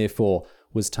 and therefore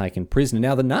was taken prisoner.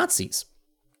 Now, the Nazis,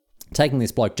 taking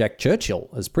this bloke Jack Churchill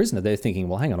as prisoner, they're thinking,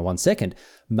 well, hang on 1 second,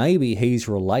 maybe he's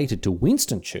related to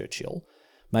Winston Churchill.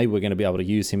 Maybe we're going to be able to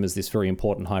use him as this very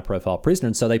important high-profile prisoner.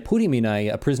 And so they put him in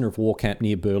a prisoner of war camp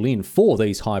near Berlin for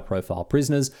these high-profile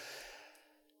prisoners.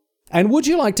 And would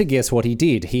you like to guess what he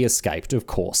did? He escaped, of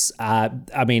course.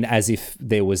 As if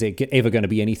there was ever going to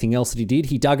be anything else that he did.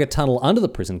 He dug a tunnel under the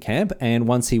prison camp, and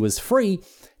once he was free,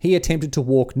 he attempted to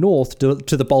walk north to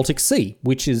the Baltic Sea,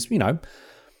 which is,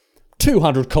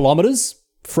 200 kilometers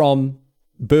from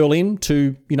Berlin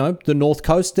to, the north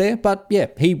coast there. But yeah,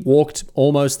 he walked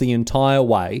almost the entire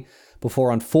way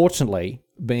before, unfortunately,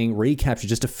 being recaptured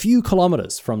just a few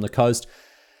kilometers from the coast,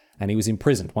 and he was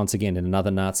imprisoned once again in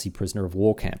another Nazi prisoner of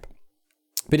war camp.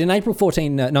 But in April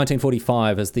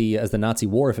 1945, as the Nazi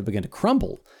war effort began to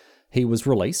crumble, he was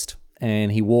released,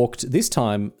 and he walked this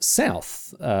time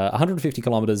south, 150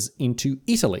 kilometers into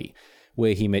Italy,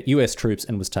 where he met US troops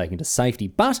and was taken to safety.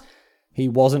 But he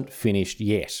wasn't finished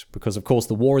yet, because of course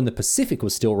the war in the Pacific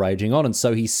was still raging on, and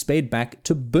so he sped back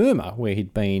to Burma, where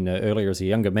he'd been earlier as a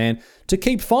younger man, to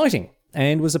keep fighting,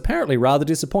 and was apparently rather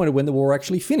disappointed when the war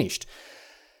actually finished.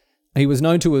 He was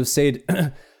known to have said,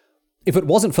 If it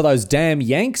wasn't for those damn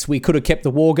Yanks, we could have kept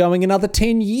the war going another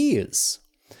 10 years.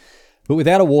 But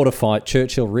without a war to fight,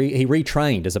 Churchill he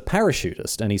retrained as a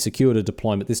parachutist, and he secured a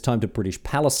deployment, this time to British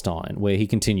Palestine, where he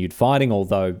continued fighting,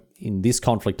 although in this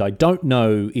conflict I don't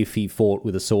know if he fought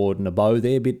with a sword and a bow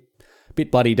there. Bit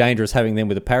bloody dangerous having them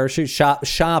with a parachute.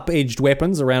 Sharp-edged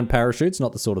weapons around parachutes,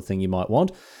 not the sort of thing you might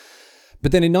want.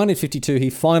 But then in 1952,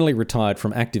 he finally retired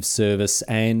from active service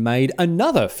and made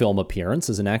another film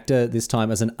appearance as an actor, this time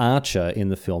as an archer in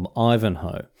the film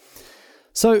Ivanhoe.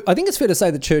 So I think it's fair to say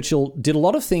that Churchill did a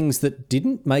lot of things that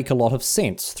didn't make a lot of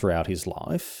sense throughout his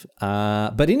life.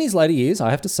 But in his later years, I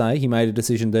have to say, he made a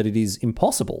decision that it is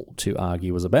impossible to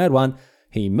argue was a bad one.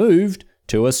 He moved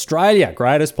to Australia,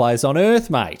 greatest place on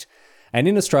earth, mate. And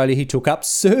in Australia, he took up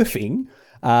surfing,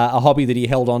 a hobby that he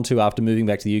held on to after moving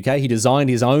back to the UK. He designed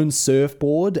his own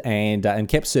surfboard and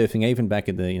kept surfing even back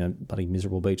at the bloody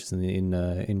miserable beaches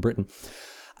in Britain.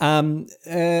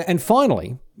 And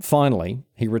finally,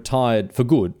 he retired for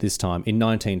good this time in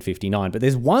 1959. But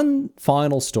there's one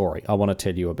final story I want to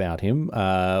tell you about him,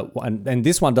 and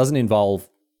this one doesn't involve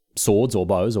swords or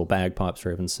bows or bagpipes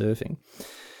or even surfing.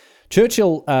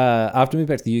 Churchill, after moving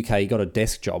back to the UK, he got a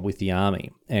desk job with the army,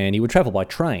 and he would travel by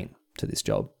train to this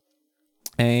job.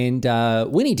 And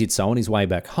when he did so on his way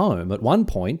back home, at one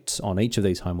point on each of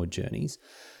these homeward journeys,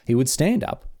 he would stand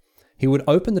up, he would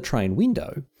open the train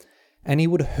window, and he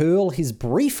would hurl his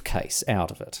briefcase out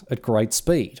of it at great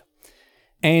speed.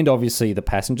 And obviously the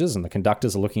passengers and the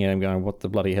conductors are looking at him going, what the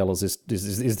bloody hell is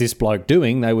this bloke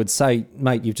doing? They would say,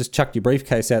 mate, you've just chucked your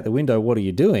briefcase out the window, what are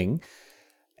you doing?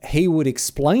 He would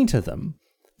explain to them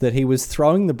that he was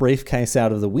throwing the briefcase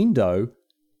out of the window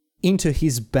into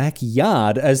his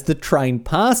backyard as the train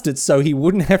passed it so he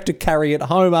wouldn't have to carry it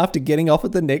home after getting off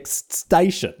at the next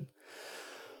station.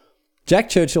 Jack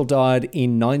Churchill died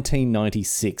in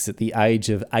 1996 at the age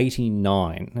of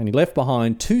 89, and he left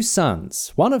behind two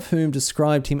sons, one of whom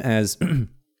described him as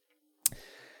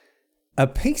a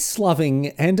peace-loving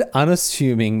and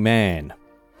unassuming man.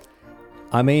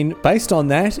 I mean, based on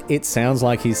that, it sounds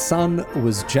like his son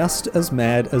was just as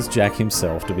mad as Jack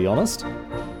himself, to be honest.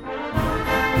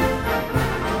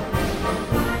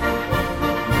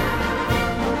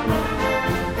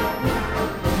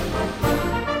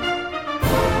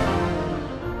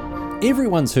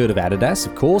 Everyone's heard of Adidas,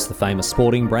 of course, the famous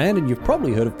sporting brand, and you've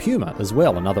probably heard of Puma as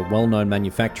well, another well-known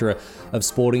manufacturer of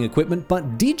sporting equipment.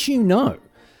 But did you know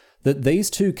that these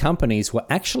two companies were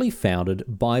actually founded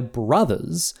by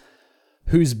brothers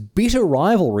whose bitter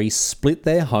rivalry split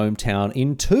their hometown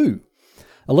in two?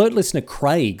 Alert listener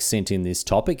Craig sent in this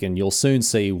topic, and you'll soon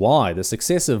see why. The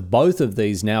success of both of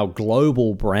these now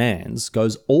global brands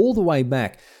goes all the way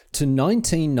back to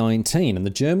 1919 in the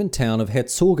German town of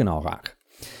Herzogenaurach.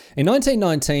 In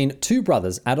 1919, two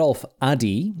brothers, Adolf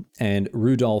Adi and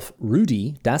Rudolf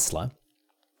Rudi Dassler,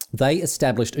 they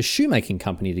established a shoemaking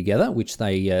company together, which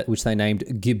they named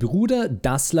Gebrüder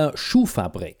Dassler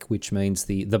Schuhfabrik, which means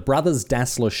the Brothers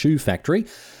Dassler Shoe Factory,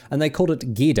 and they called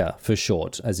it Geda for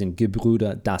short, as in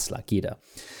Gebrüder Dassler, Geda.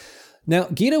 Now,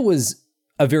 Geda was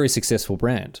a very successful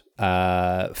brand.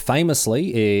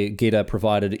 Famously, Geda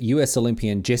provided US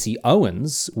Olympian Jesse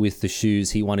Owens with the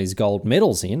shoes he won his gold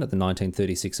medals in at the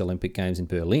 1936 Olympic Games in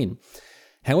Berlin.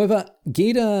 However,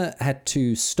 Geda had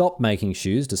to stop making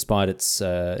shoes despite its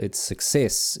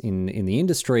success in the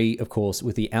industry, of course,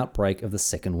 with the outbreak of the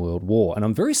Second World War. And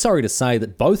I'm very sorry to say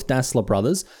that both Dassler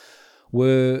brothers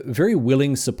were very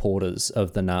willing supporters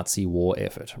of the Nazi war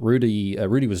effort. Rudy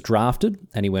was drafted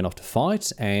and he went off to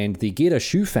fight, and the Geda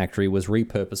shoe factory was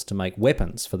repurposed to make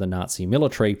weapons for the Nazi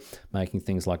military, making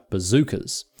things like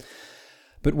bazookas.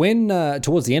 But when,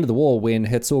 towards the end of the war, when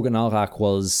Herzogenaurach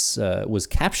was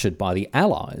captured by the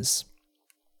Allies,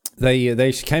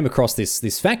 they came across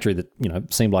this factory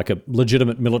that seemed like a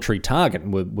legitimate military target,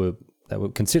 and they were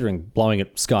considering blowing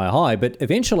it sky high. But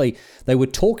eventually, they were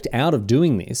talked out of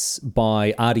doing this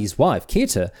by Adi's wife,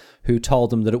 Käthe, who told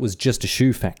them that it was just a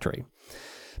shoe factory.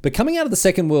 But coming out of the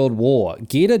Second World War,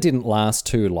 Geda didn't last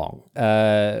too long.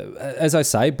 As I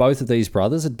say, both of these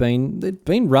brothers had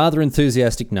been rather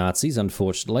enthusiastic Nazis,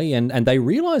 unfortunately, and they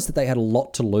realised that they had a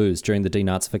lot to lose during the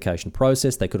denazification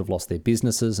process. They could have lost their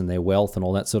businesses and their wealth and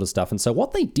all that sort of stuff. And so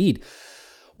what they did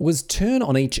was turn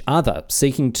on each other,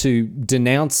 seeking to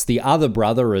denounce the other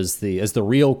brother as the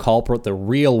real culprit, the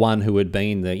real one who had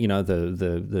been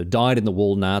the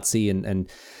dyed-in-the-wool Nazi,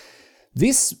 and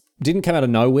this didn't come out of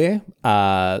nowhere.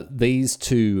 These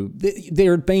two,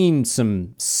 there had been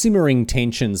some simmering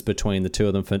tensions between the two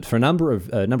of them for a number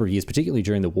of years, particularly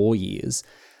during the war years.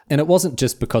 And it wasn't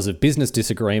just because of business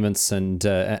disagreements and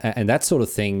that sort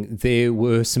of thing. There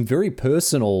were some very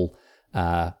personal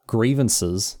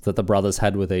grievances that the brothers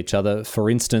had with each other. For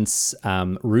instance,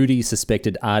 Rudy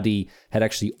suspected Adi had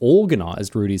actually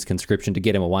organised Rudy's conscription to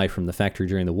get him away from the factory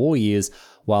during the war years,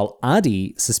 while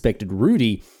Adi suspected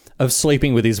Rudy of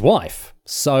sleeping with his wife.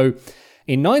 So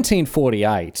in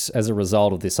 1948, as a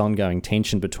result of this ongoing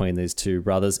tension between these two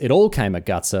brothers, it all came a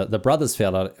gutser. The brothers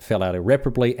fell out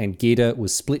irreparably, and Geda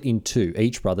was split in two.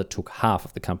 Each brother took half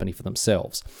of the company for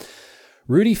themselves.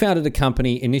 Rudy founded a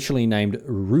company initially named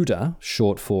Ruda,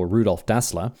 short for Rudolf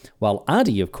Dassler, while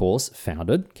Adi, of course,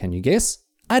 founded, can you guess,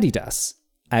 Adidas.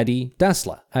 Adi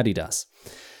Dassler, Adidas.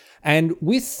 And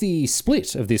with the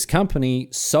split of this company,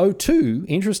 so too,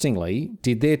 interestingly,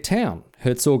 did their town,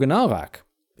 Herzogenaurach.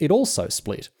 It also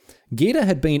split. Geda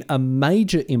had been a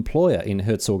major employer in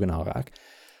Herzogenaurach,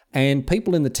 and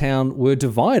people in the town were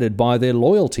divided by their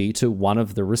loyalty to one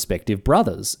of the respective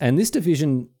brothers. And this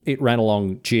division, it ran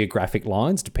along geographic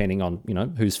lines, depending on,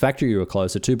 whose factory you were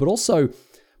closer to, but also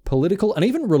political and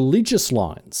even religious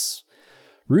lines.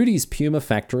 Rudy's Puma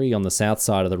factory on the south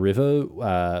side of the river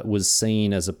was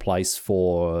seen as a place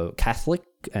for Catholic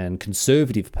and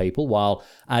conservative people, while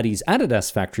Adi's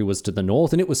Adidas factory was to the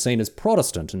north, and it was seen as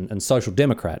Protestant and Social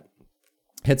Democrat.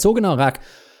 Herzogenaurach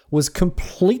was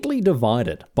completely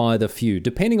divided by the feud.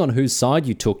 Depending on whose side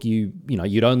you took,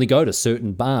 you'd only go to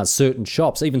certain bars, certain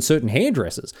shops, even certain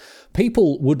hairdressers.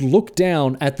 People would look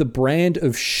down at the brand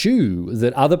of shoe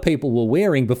that other people were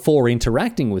wearing before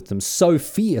interacting with them. So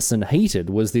fierce and heated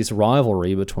was this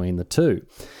rivalry between the two.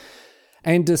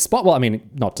 And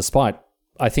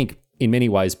I think in many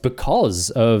ways, because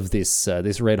of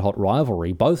this red-hot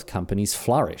rivalry, both companies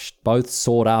flourished. Both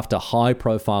sought after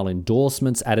high-profile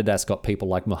endorsements. Adidas got people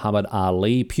like Muhammad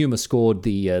Ali. Puma scored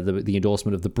the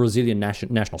endorsement of the Brazilian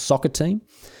national soccer team.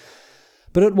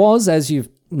 But it was, as you've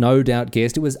no doubt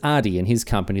guessed, it was Adi and his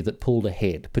company that pulled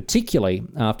ahead, particularly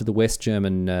after the West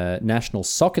German national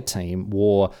soccer team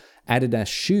wore Adidas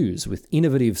shoes with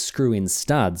innovative screw-in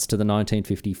studs to the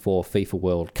 1954 FIFA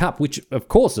World Cup, which, of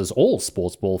course, as all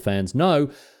sports ball fans know,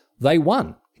 they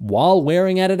won while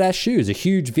wearing Adidas shoes. A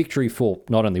huge victory for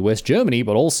not only West Germany,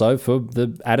 but also for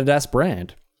the Adidas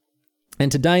brand.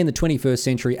 And today, in the 21st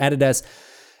century, Adidas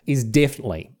is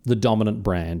definitely the dominant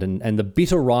brand, and the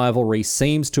bitter rivalry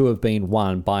seems to have been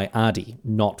won by Adi,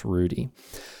 not Rudy.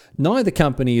 Neither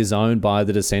company is owned by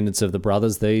the descendants of the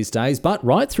brothers these days, but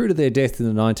right through to their death in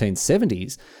the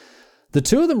 1970s, the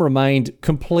two of them remained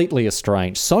completely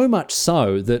estranged, so much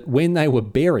so that when they were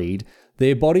buried,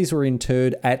 their bodies were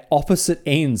interred at opposite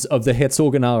ends of the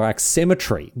Herzogenaurach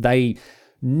cemetery. They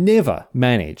never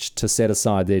managed to set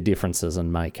aside their differences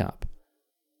and make up.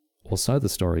 Or so the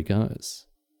story goes,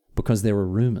 because there were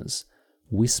rumours,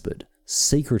 whispered,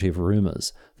 secretive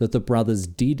rumours, that the brothers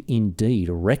did indeed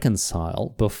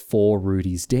reconcile before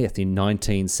Rudy's death in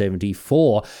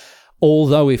 1974,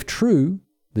 although if true,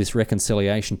 this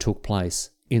reconciliation took place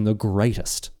in the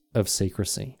greatest of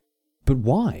secrecy. But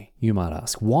why, you might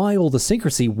ask? Why all the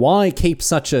secrecy? Why keep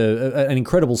such an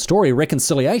incredible story, a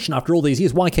reconciliation after all these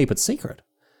years? Why keep it secret?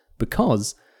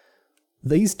 Because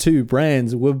these two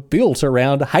brands were built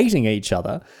around hating each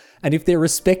other, and if their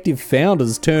respective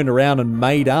founders turned around and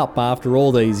made up after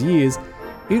all these years,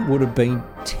 it would have been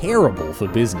terrible for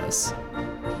business.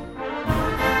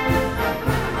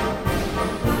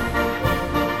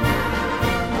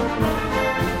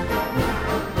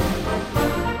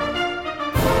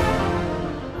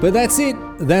 But that's it.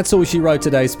 That's all she wrote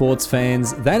today, sports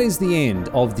fans. That is the end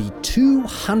of the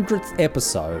 200th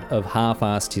episode of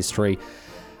Half-Assed History.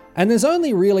 And there's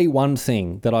only really one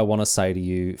thing that I want to say to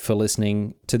you for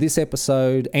listening to this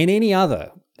episode and any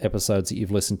other episodes that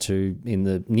you've listened to in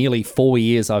the nearly 4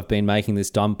 years I've been making this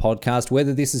dumb podcast.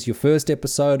 Whether this is your first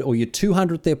episode or your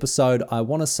 200th episode, I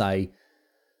want to say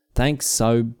thanks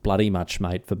so bloody much,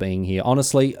 mate, for being here.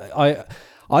 Honestly,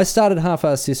 I started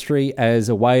Half-Assed History as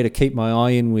a way to keep my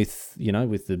eye in with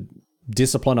the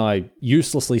discipline I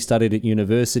uselessly studied at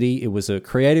university. It was a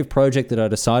creative project that I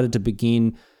decided to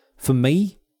begin for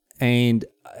me, and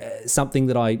something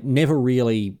that I never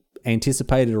really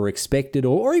anticipated or expected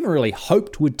or even really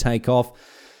hoped would take off.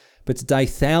 But today,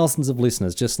 thousands of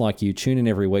listeners just like you tune in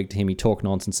every week to hear me talk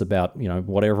nonsense about,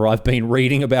 whatever I've been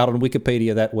reading about on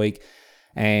Wikipedia that week.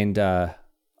 And I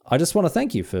just want to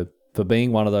thank you for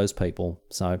being one of those people.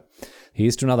 So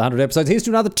here's to another 100 episodes. Here's to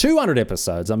another 200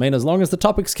 episodes. I mean, as long as the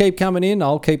topics keep coming in,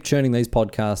 I'll keep churning these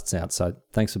podcasts out. So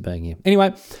thanks for being here.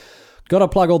 Anyway, got to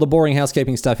plug all the boring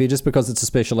housekeeping stuff here. Just because it's a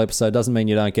special episode doesn't mean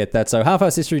you don't get that. So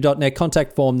halfassedhistory.net,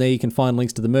 contact form there. You can find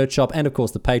links to the merch shop and, of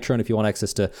course, the Patreon if you want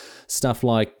access to stuff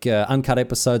like uncut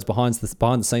episodes, behind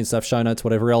the scenes stuff, show notes,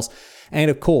 whatever else.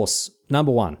 And, of course,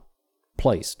 number one,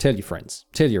 please tell your friends,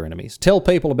 tell your enemies, tell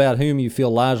people about whom you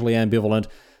feel largely ambivalent,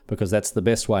 because that's the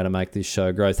best way to make this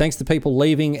show grow. Thanks to people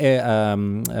leaving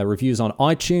reviews on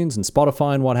iTunes and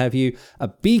Spotify and what have you. A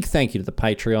big thank you to the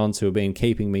Patreons who have been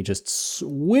keeping me just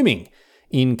swimming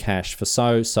in cash for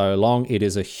so long. It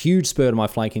is a huge spur to my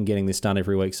flank in getting this done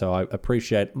every week, so I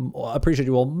appreciate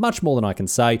you all much more than I can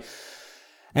say.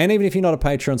 And even if you're not a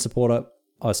Patreon supporter,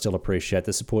 I still appreciate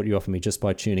the support you offer me just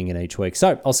by tuning in each week.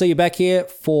 So I'll see you back here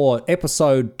for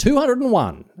episode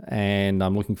 201, and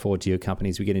I'm looking forward to your company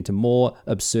as we get into more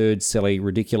absurd, silly,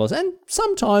 ridiculous, and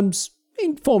sometimes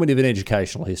informative and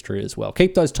educational history as well.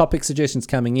 Keep those topic suggestions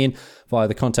coming in via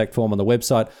the contact form on the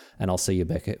website, and I'll see you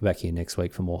back here next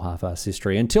week for more half-assed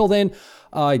history. Until then,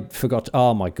 I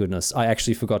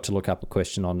actually forgot to look up a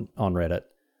question on Reddit.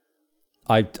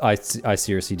 I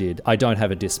seriously did. I don't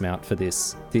have a dismount for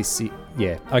this.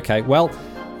 Yeah. Okay, well,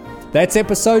 that's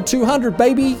episode 200,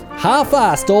 baby.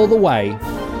 Half-assed all the way.